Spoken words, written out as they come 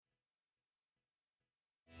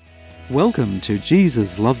Welcome to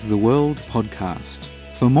Jesus Loves the World podcast.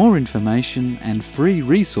 For more information and free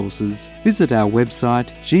resources, visit our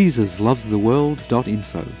website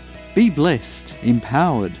jesuslovestheworld.info. Be blessed,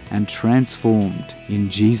 empowered, and transformed in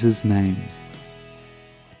Jesus' name.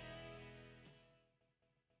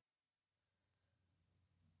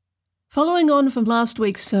 Following on from last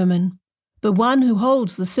week's sermon, The One Who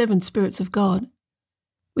Holds the Seven Spirits of God,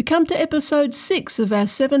 we come to episode 6 of our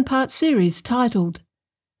 7-part series titled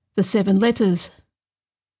The Seven Letters.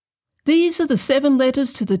 These are the 7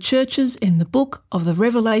 letters to the churches in the book of the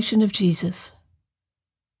Revelation of Jesus.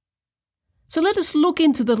 So let us look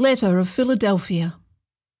into the letter of Philadelphia.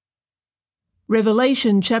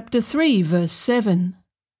 Revelation chapter 3, verse 7.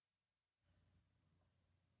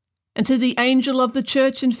 And to the angel of the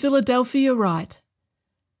church in Philadelphia write,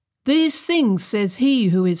 These things says he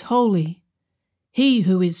who is holy, he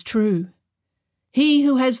who is true, he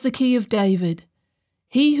who has the key of David,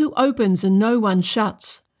 he who opens and no one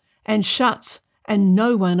shuts, and shuts and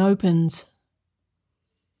no one opens.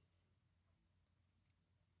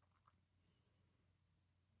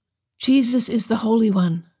 Jesus is the Holy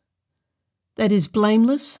One, that is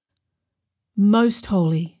blameless, most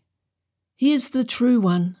holy. He is the true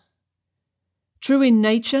one, true in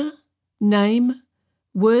nature, name,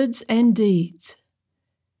 words and deeds.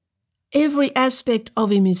 Every aspect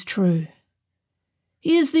of him is true.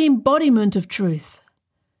 He is the embodiment of truth.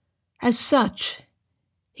 As such,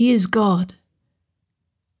 he is God,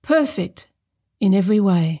 perfect in every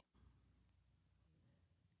way.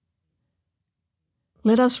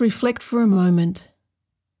 Let us reflect for a moment.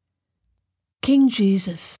 King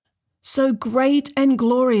Jesus, so great and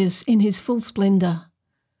glorious in his full splendour,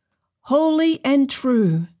 holy and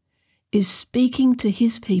true, is speaking to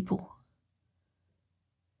his people.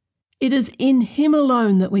 It is in him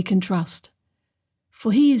alone that we can trust,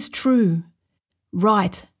 for he is true,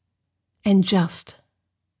 right, and just.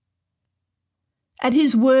 At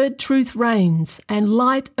his word truth reigns and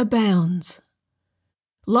light abounds.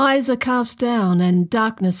 Lies are cast down and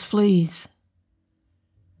darkness flees.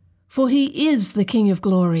 For he is the King of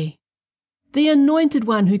glory, the anointed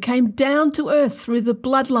one who came down to earth through the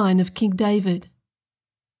bloodline of King David.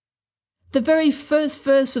 The very first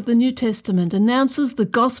verse of the New Testament announces the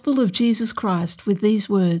gospel of Jesus Christ with these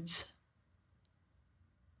words.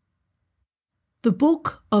 The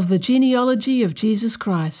book of the genealogy of Jesus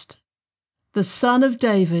Christ, the son of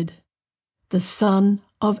David, the son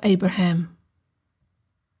of Abraham.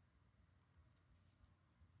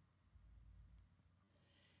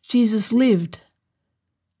 Jesus lived,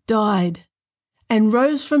 died, and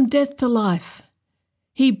rose from death to life.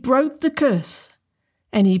 He broke the curse,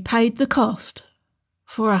 and he paid the cost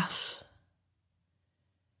for us.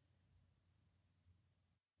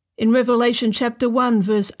 In Revelation chapter 1,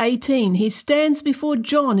 verse 18, he stands before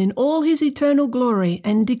John in all his eternal glory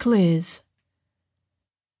and declares,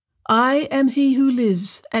 I am he who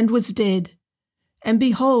lives and was dead, and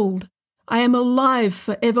behold, I am alive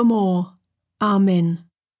for evermore. Amen.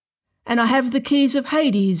 And I have the keys of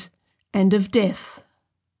Hades and of death.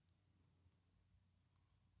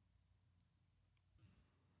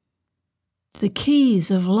 The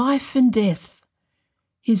keys of life and death,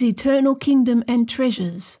 his eternal kingdom and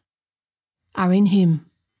treasures, are in him.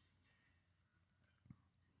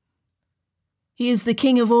 He is the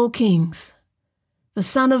King of all kings, the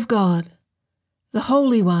Son of God, the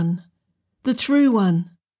Holy One, the True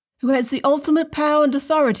One, who has the ultimate power and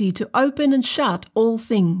authority to open and shut all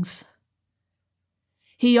things.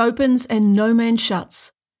 He opens and no man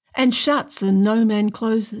shuts, and shuts and no man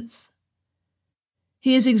closes.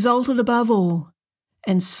 He is exalted above all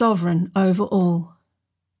and sovereign over all.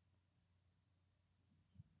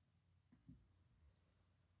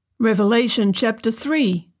 Revelation chapter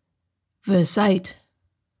 3, verse 8.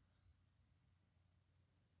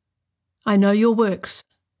 I know your works.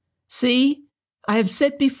 See, I have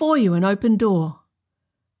set before you an open door,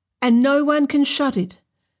 and no one can shut it,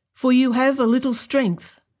 for you have a little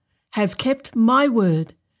strength, have kept my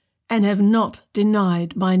word, and have not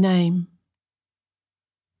denied my name.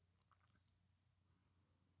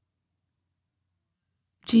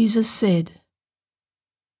 Jesus said,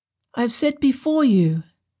 I have set before you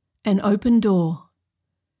an open door,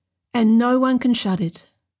 and no one can shut it.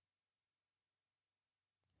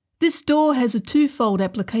 This door has a twofold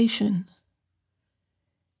application.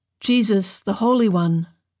 Jesus, the Holy One,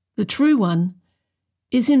 the True One,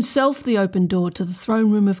 is himself the open door to the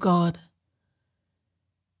throne room of God,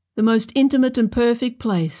 the most intimate and perfect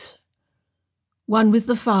place, one with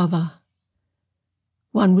the Father,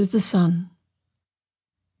 one with the Son.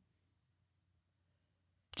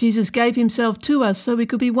 Jesus gave himself to us so we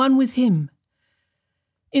could be one with him,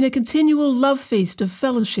 in a continual love feast of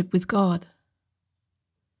fellowship with God.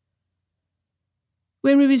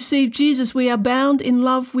 When we receive Jesus, we are bound in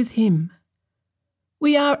love with Him.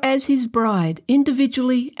 We are as His bride,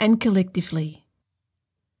 individually and collectively.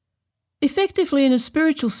 Effectively, in a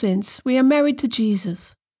spiritual sense, we are married to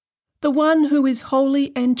Jesus, the one who is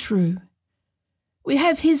holy and true. We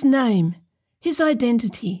have His name, His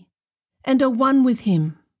identity, and are one with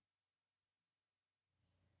Him.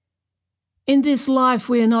 In this life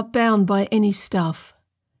we are not bound by any stuff,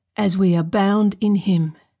 as we are bound in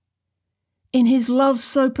Him. In His love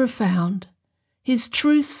so profound, His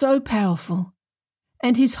truth so powerful,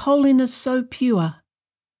 and His holiness so pure,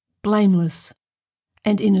 blameless,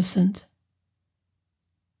 and innocent.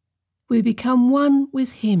 We become one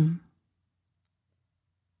with Him.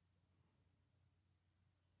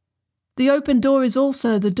 The open door is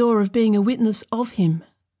also the door of being a witness of Him.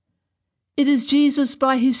 It is Jesus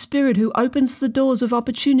by His Spirit who opens the doors of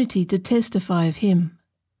opportunity to testify of Him.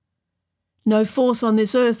 No force on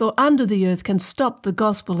this earth or under the earth can stop the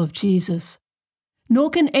gospel of Jesus, nor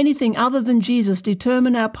can anything other than Jesus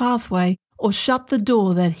determine our pathway or shut the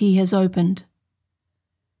door that He has opened.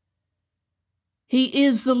 He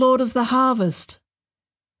is the Lord of the harvest.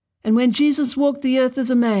 And when Jesus walked the earth as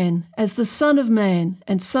a man, as the Son of Man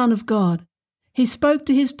and Son of God, He spoke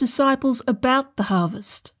to His disciples about the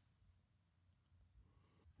harvest.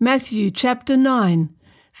 Matthew chapter 9,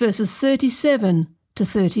 verses 37 to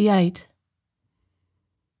 38.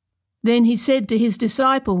 Then He said to His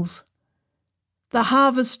disciples, "The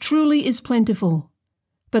harvest truly is plentiful,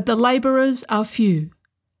 but the labourers are few.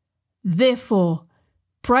 Therefore,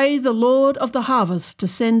 pray the Lord of the harvest to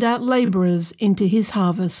send out labourers into His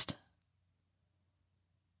harvest."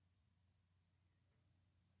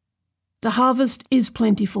 The harvest is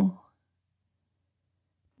plentiful.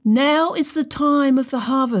 Now is the time of the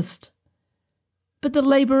harvest, but the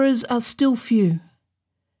labourers are still few.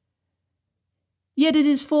 Yet it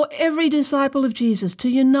is for every disciple of Jesus to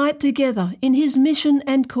unite together in His mission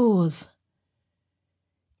and cause.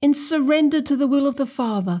 In surrender to the will of the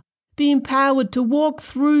Father, be empowered to walk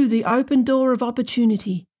through the open door of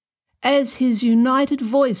opportunity as His united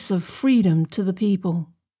voice of freedom to the people.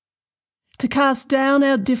 To cast down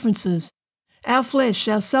our differences, our flesh,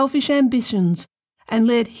 our selfish ambitions, and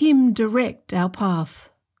let Him direct our path.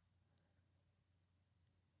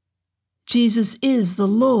 Jesus is the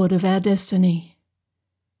Lord of our destiny.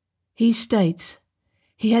 He states,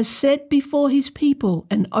 He has set before His people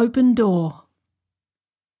an open door.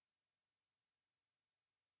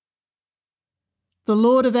 The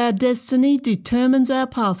Lord of our destiny determines our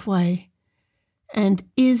pathway and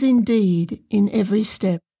is indeed in every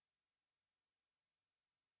step.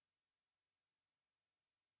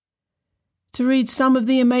 To read some of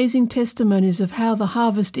the amazing testimonies of how the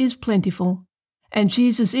harvest is plentiful and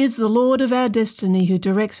Jesus is the Lord of our destiny who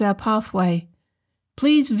directs our pathway,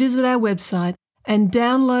 please visit our website and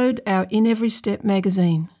download our In Every Step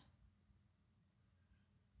magazine.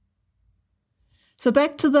 So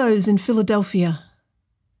back to those in Philadelphia.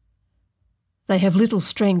 They have little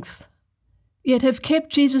strength, yet have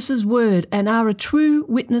kept Jesus' word and are a true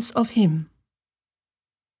witness of Him.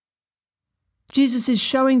 Jesus is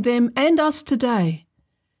showing them and us today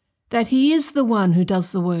that He is the one who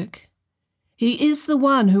does the work. He is the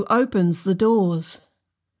one who opens the doors.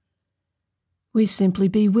 We simply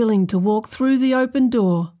be willing to walk through the open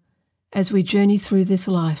door as we journey through this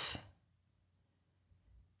life.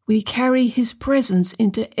 We carry His presence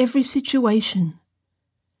into every situation,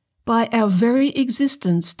 by our very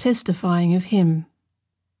existence testifying of Him.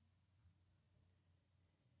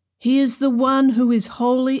 He is the one who is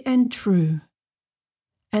holy and true,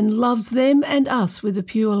 and loves them and us with a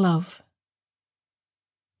pure love.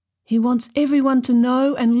 He wants everyone to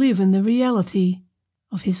know and live in the reality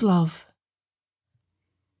of His love.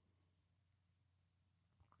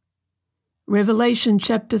 Revelation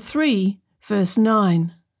chapter 3, verse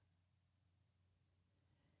 9.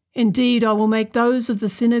 Indeed, I will make those of the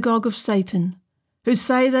synagogue of Satan, who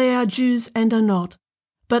say they are Jews and are not,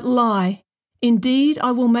 but lie. Indeed,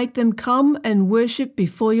 I will make them come and worship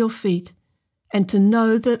before your feet, and to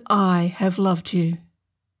know that I have loved you.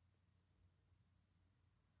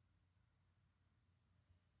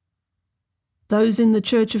 Those in the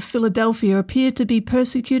Church of Philadelphia appear to be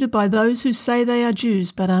persecuted by those who say they are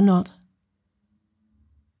Jews but are not.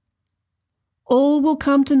 All will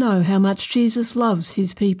come to know how much Jesus loves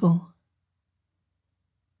His people.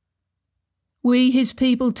 We, His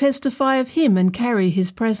people, testify of Him and carry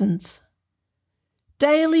His presence.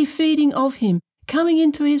 Daily feeding of Him, coming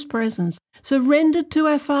into His presence, surrendered to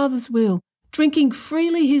our Father's will, drinking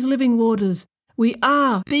freely His living waters, we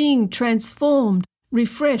are being transformed,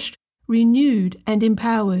 refreshed, renewed, and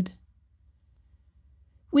empowered.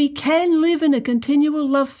 We can live in a continual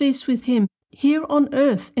love feast with Him here on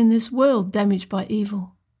earth in this world damaged by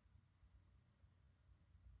evil.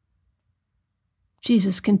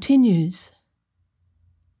 Jesus continues.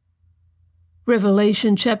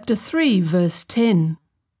 Revelation chapter 3, verse 10.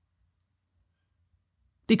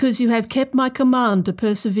 Because you have kept my command to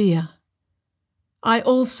persevere, I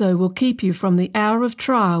also will keep you from the hour of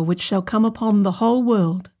trial which shall come upon the whole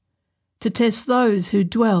world, to test those who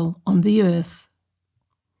dwell on the earth.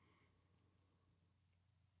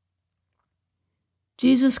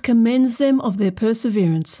 Jesus commends them of their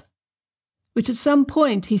perseverance, which at some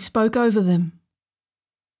point He spoke over them.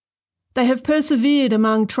 They have persevered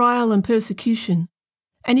among trial and persecution,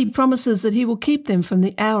 and He promises that He will keep them from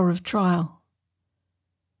the hour of trial.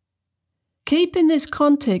 Keep in this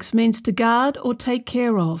context means to guard or take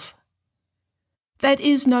care of. That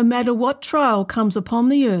is, no matter what trial comes upon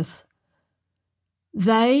the earth,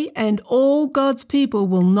 they and all God's people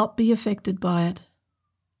will not be affected by it.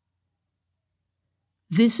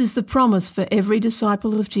 This is the promise for every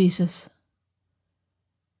disciple of Jesus.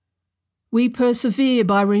 We persevere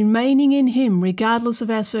by remaining in Him regardless of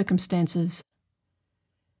our circumstances.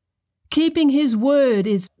 Keeping His word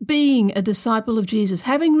is being a disciple of Jesus.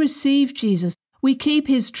 Having received Jesus, we keep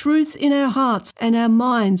His truth in our hearts and our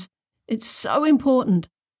minds. It's so important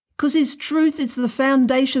because His truth is the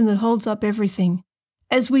foundation that holds up everything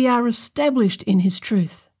as we are established in His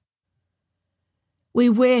truth. We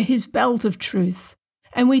wear His belt of truth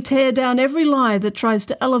and we tear down every lie that tries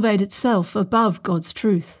to elevate itself above God's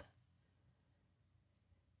truth.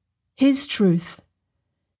 His truth,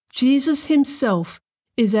 Jesus Himself,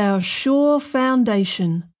 is our sure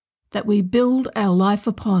foundation that we build our life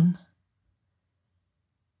upon.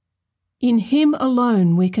 In Him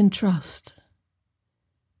alone we can trust.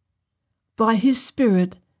 By His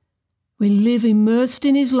Spirit, we live immersed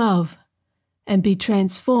in His love and be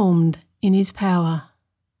transformed in His power.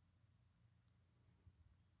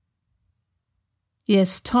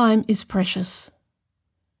 Yes, time is precious.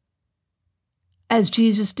 As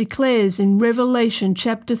Jesus declares in Revelation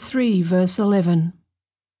chapter 3, verse 11.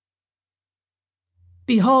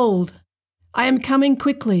 Behold, I am coming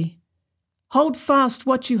quickly. Hold fast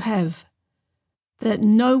what you have, that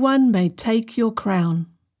no one may take your crown.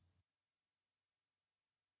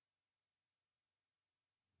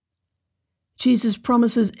 Jesus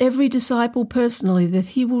promises every disciple personally that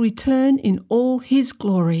He will return in all His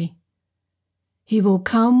glory. He will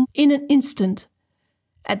come in an instant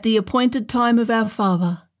at the appointed time of our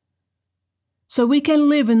Father, so we can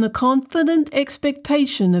live in the confident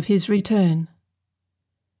expectation of His return.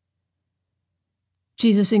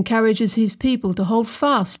 Jesus encourages His people to hold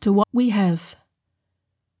fast to what we have.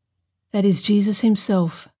 That is Jesus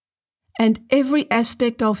Himself and every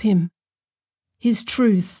aspect of Him, His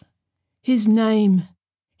truth, His name,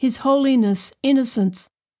 His holiness, innocence,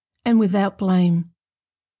 and without blame.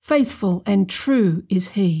 Faithful and true is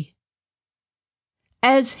He.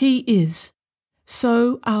 As He is,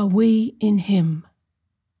 so are we in Him.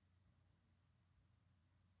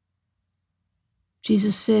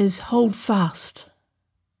 Jesus says, hold fast,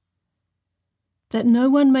 that no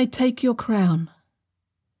one may take your crown.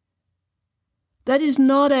 That is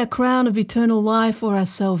not our crown of eternal life or our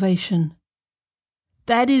salvation.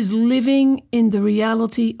 That is living in the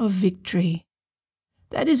reality of victory.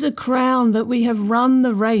 That is a crown that we have run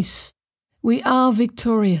the race. We are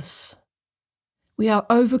victorious. We are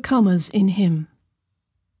overcomers in Him.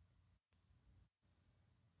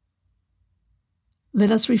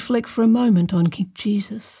 Let us reflect for a moment on King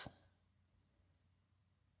Jesus.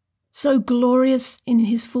 So glorious in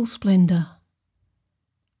His full splendour,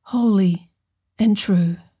 holy and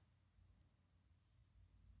true.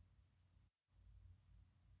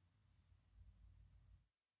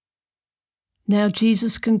 Now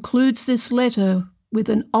Jesus concludes this letter with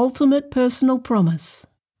an ultimate personal promise.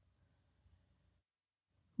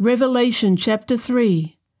 Revelation chapter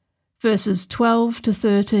 3, verses 12 to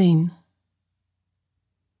 13.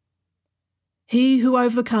 He who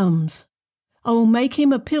overcomes, I will make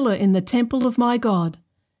him a pillar in the temple of my God,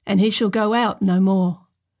 and he shall go out no more.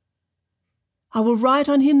 I will write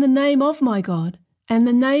on him the name of my God, and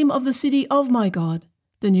the name of the city of my God,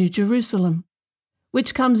 the New Jerusalem,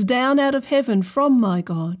 which comes down out of heaven from my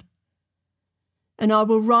God. And I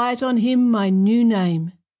will write on him my new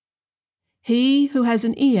name. He who has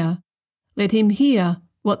an ear, let him hear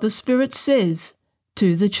what the Spirit says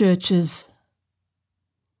to the churches.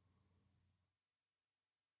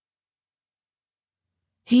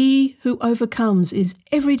 He who overcomes is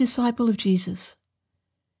every disciple of Jesus.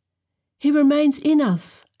 He remains in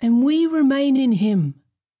us, and we remain in him.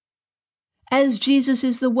 As Jesus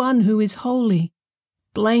is the one who is holy,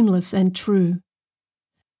 blameless, and true,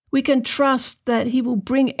 we can trust that he will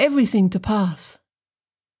bring everything to pass.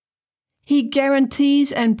 He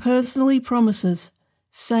guarantees and personally promises,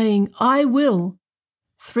 saying, "I will,"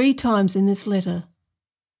 3 times in this letter.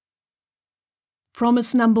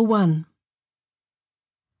 Promise number 1.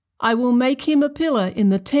 I will make him a pillar in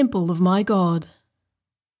the temple of my God.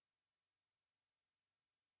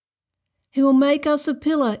 He will make us a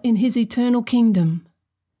pillar in his eternal kingdom.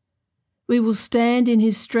 We will stand in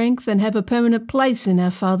his strength and have a permanent place in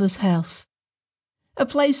our Father's house, a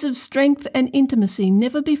place of strength and intimacy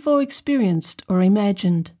never before experienced or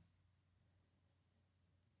imagined.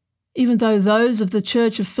 Even though those of the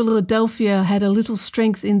Church of Philadelphia had a little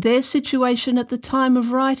strength in their situation at the time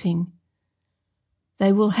of writing,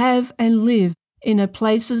 they will have and live in a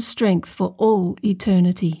place of strength for all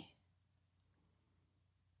eternity.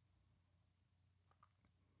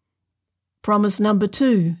 Promise number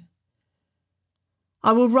 2.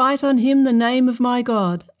 I will write on him the name of my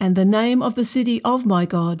God and the name of the city of my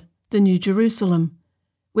God, the New Jerusalem,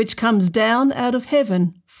 which comes down out of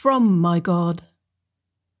heaven from my God.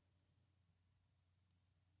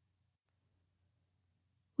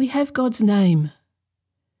 We have God's name.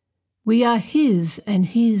 We are his and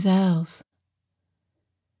he is ours.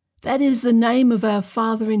 That is the name of our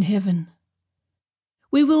Father in heaven.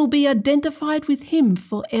 We will be identified with him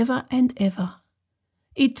forever and ever,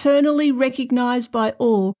 eternally recognized by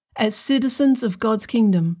all as citizens of God's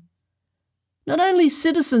kingdom. Not only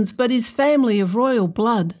citizens, but his family of royal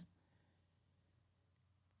blood.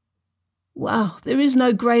 Wow, there is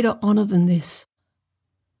no greater honor than this.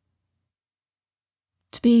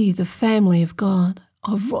 To be the family of God,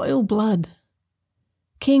 of royal blood,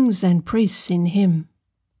 kings and priests in him.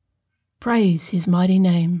 Praise his mighty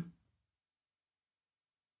name.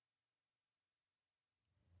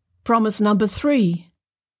 Promise number 3.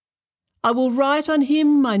 I will write on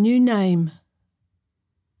him my new name.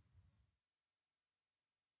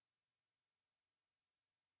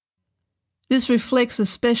 This reflects a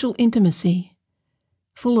special intimacy,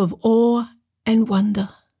 full of awe and wonder.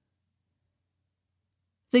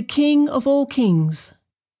 The King of all kings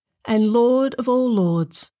and Lord of all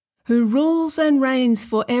lords, who rules and reigns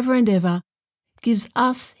forever and ever, gives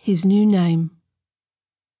us his new name.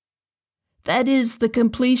 That is the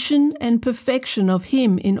completion and perfection of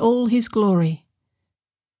him in all his glory.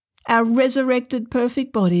 Our resurrected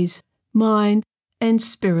perfect bodies, mind and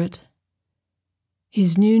spirit.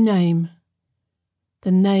 His new name,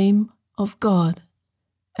 the name of God,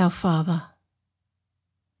 our Father.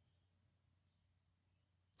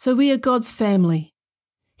 So we are God's family,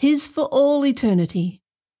 his for all eternity,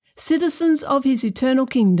 citizens of his eternal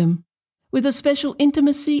kingdom, with a special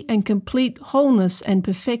intimacy and complete wholeness and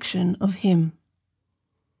perfection of him.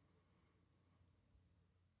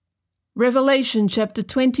 Revelation chapter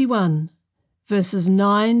 21, verses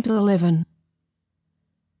 9 to 11.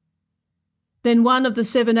 Then one of the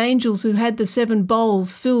 7 angels who had the 7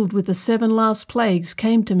 bowls filled with the 7 last plagues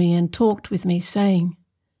came to me and talked with me, saying,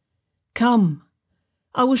 "Come,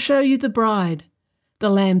 I will show you the bride, the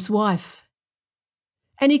Lamb's wife."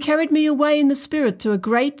 And he carried me away in the Spirit to a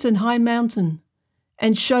great and high mountain,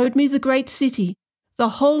 and showed me the great city, the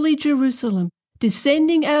holy Jerusalem,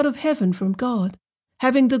 descending out of heaven from God,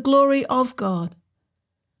 having the glory of God.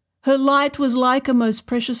 Her light was like a most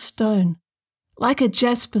precious stone, like a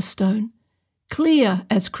jasper stone, clear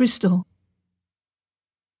as crystal.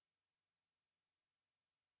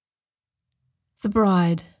 The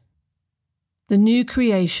bride, the new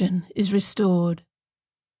creation, is restored,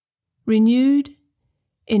 renewed,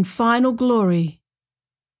 in final glory.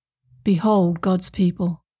 Behold God's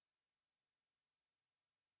people.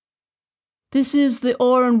 This is the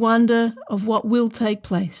awe and wonder of what will take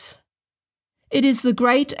place. It is the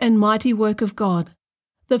great and mighty work of God,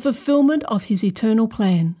 the fulfillment of his eternal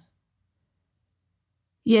plan.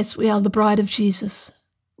 Yes, we are the bride of Jesus.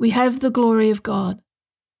 We have the glory of God.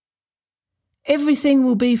 Everything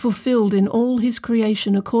will be fulfilled in all his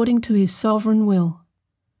creation according to his sovereign will.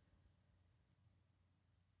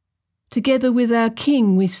 Together with our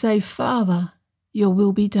King, we say, "Father, your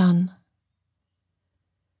will be done.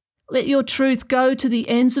 Let your truth go to the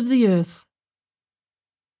ends of the earth."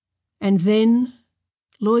 And then,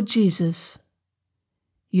 Lord Jesus,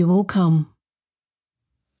 you will come.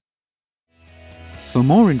 For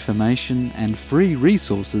more information and free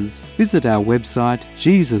resources, visit our website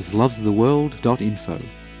jesuslovestheworld.info.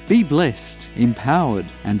 Be blessed, empowered,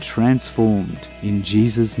 and transformed in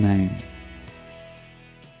Jesus' name.